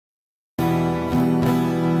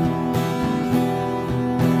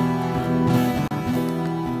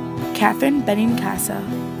Catherine Benincasa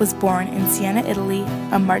was born in Siena, Italy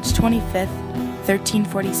on March 25,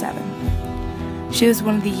 1347. She was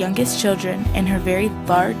one of the youngest children in her very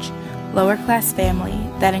large, lower-class family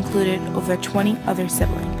that included over 20 other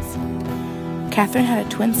siblings. Catherine had a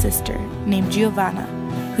twin sister named Giovanna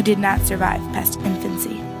who did not survive past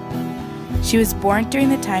infancy. She was born during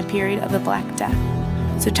the time period of the Black Death,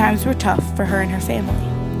 so times were tough for her and her family.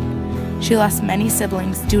 She lost many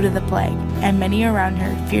siblings due to the plague, and many around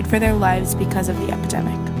her feared for their lives because of the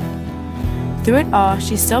epidemic. Through it all,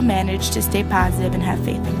 she still managed to stay positive and have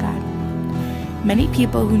faith in God. Many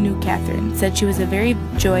people who knew Catherine said she was a very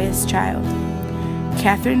joyous child.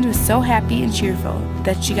 Catherine was so happy and cheerful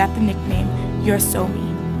that she got the nickname Yoursomi,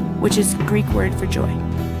 which is a Greek word for joy.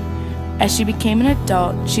 As she became an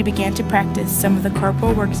adult, she began to practice some of the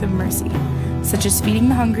corporal works of mercy, such as feeding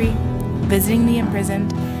the hungry, visiting the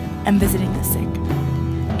imprisoned, and visiting the sick.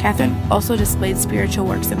 Catherine also displayed spiritual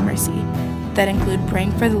works of mercy that include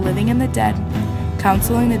praying for the living and the dead,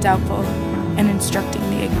 counseling the doubtful, and instructing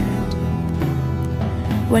the ignorant.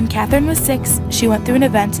 When Catherine was 6, she went through an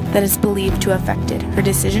event that is believed to have affected her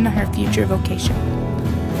decision on her future vocation.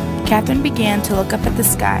 Catherine began to look up at the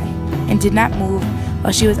sky and did not move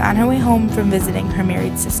while she was on her way home from visiting her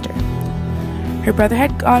married sister. Her brother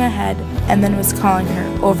had gone ahead and then was calling her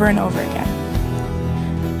over and over again.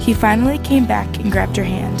 He finally came back and grabbed her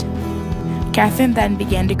hand. Catherine then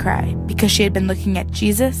began to cry because she had been looking at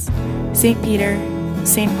Jesus, St. Peter,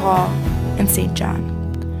 St. Paul, and St. John.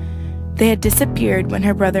 They had disappeared when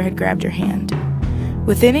her brother had grabbed her hand.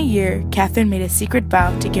 Within a year, Catherine made a secret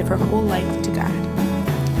vow to give her whole life to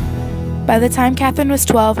God. By the time Catherine was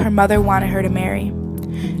 12, her mother wanted her to marry.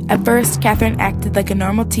 At first, Catherine acted like a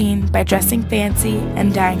normal teen by dressing fancy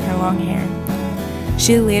and dyeing her long hair.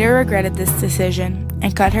 She later regretted this decision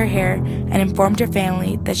and cut her hair and informed her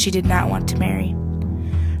family that she did not want to marry.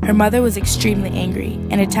 Her mother was extremely angry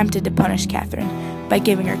and attempted to punish Catherine by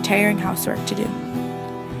giving her tiring housework to do.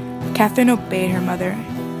 Catherine obeyed her mother,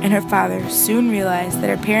 and her father soon realized that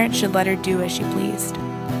her parents should let her do as she pleased.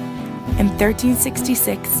 In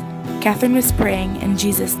 1366, Catherine was praying and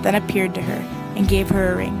Jesus then appeared to her and gave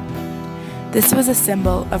her a ring. This was a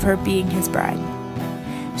symbol of her being his bride.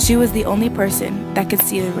 She was the only person that could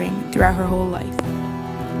see the ring throughout her whole life.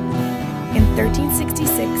 In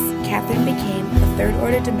 1366, Catherine became a Third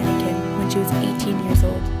Order Dominican when she was 18 years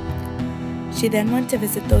old. She then went to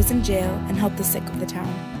visit those in jail and help the sick of the town.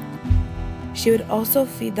 She would also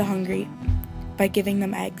feed the hungry by giving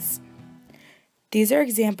them eggs. These are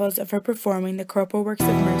examples of her performing the corporal works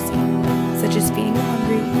of mercy, such as feeding the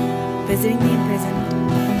hungry, visiting the imprisoned,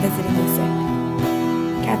 and visiting the sick.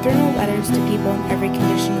 Catherine wrote letters to people in every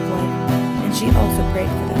condition of life, and she also prayed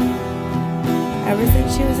for them. Ever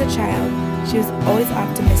since she was a child, she was always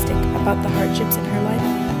optimistic about the hardships in her life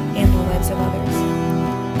and the lives of others.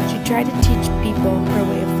 She tried to teach people her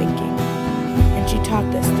way of thinking, and she taught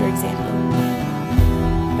this through example.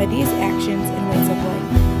 By these actions and ways of life,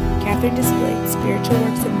 Catherine displayed spiritual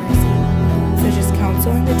works of mercy, such as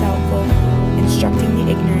counseling the doubtful, instructing the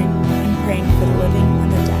ignorant, and praying for the living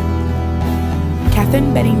and the dead.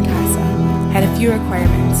 Catherine Benincasa had a few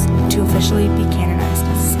requirements to officially be canonized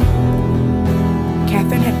as a saint.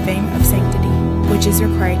 Catherine had fame of sanctity, which is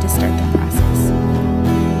required to start the process.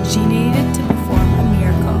 She needed to perform a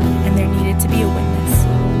miracle, and there needed to be a witness.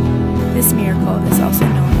 This miracle is also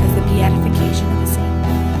known as the beatification of a saint.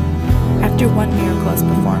 After one miracle is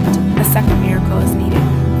performed, a second miracle is needed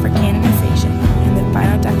for canonization and the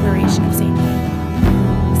final declaration of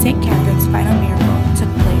sainthood. St. Catherine's final miracle took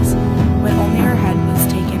place when only her head was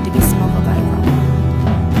taken to be smuggled out of Rome.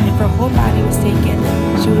 If her whole body was taken,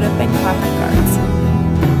 she would have been caught by guards.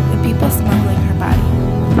 The people smuggling her body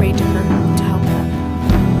prayed to her to help them.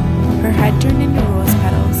 Her head turned into rose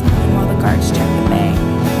petals, and while the guards checked the bag,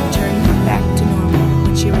 it turned back to normal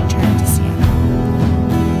when she returned to Siena.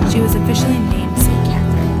 She was officially named St.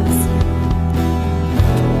 Catherine of Siena.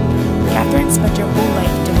 Catherine spent her whole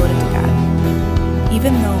life devoted to God.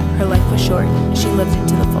 Even though her life was short, she lived it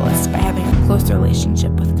to the fullest by having a close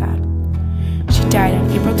relationship with God. She died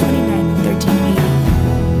on April 29,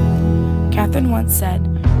 1380. Catherine once said,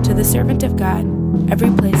 "To the servant of God, every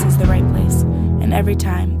place is the right place, and every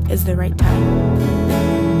time is the right time."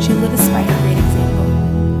 She lived by her great example.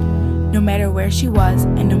 No matter where she was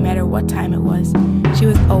and no matter what time it was, she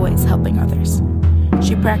was always helping others.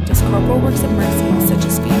 She practiced corporal works of mercy, such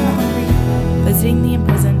as feeding the hungry, visiting the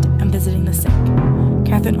imprisoned, and visiting the sick.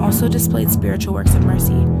 Catherine also displayed spiritual works of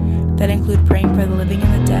mercy that include praying for the living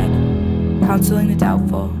and the dead, counseling the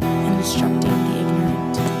doubtful, and instructing the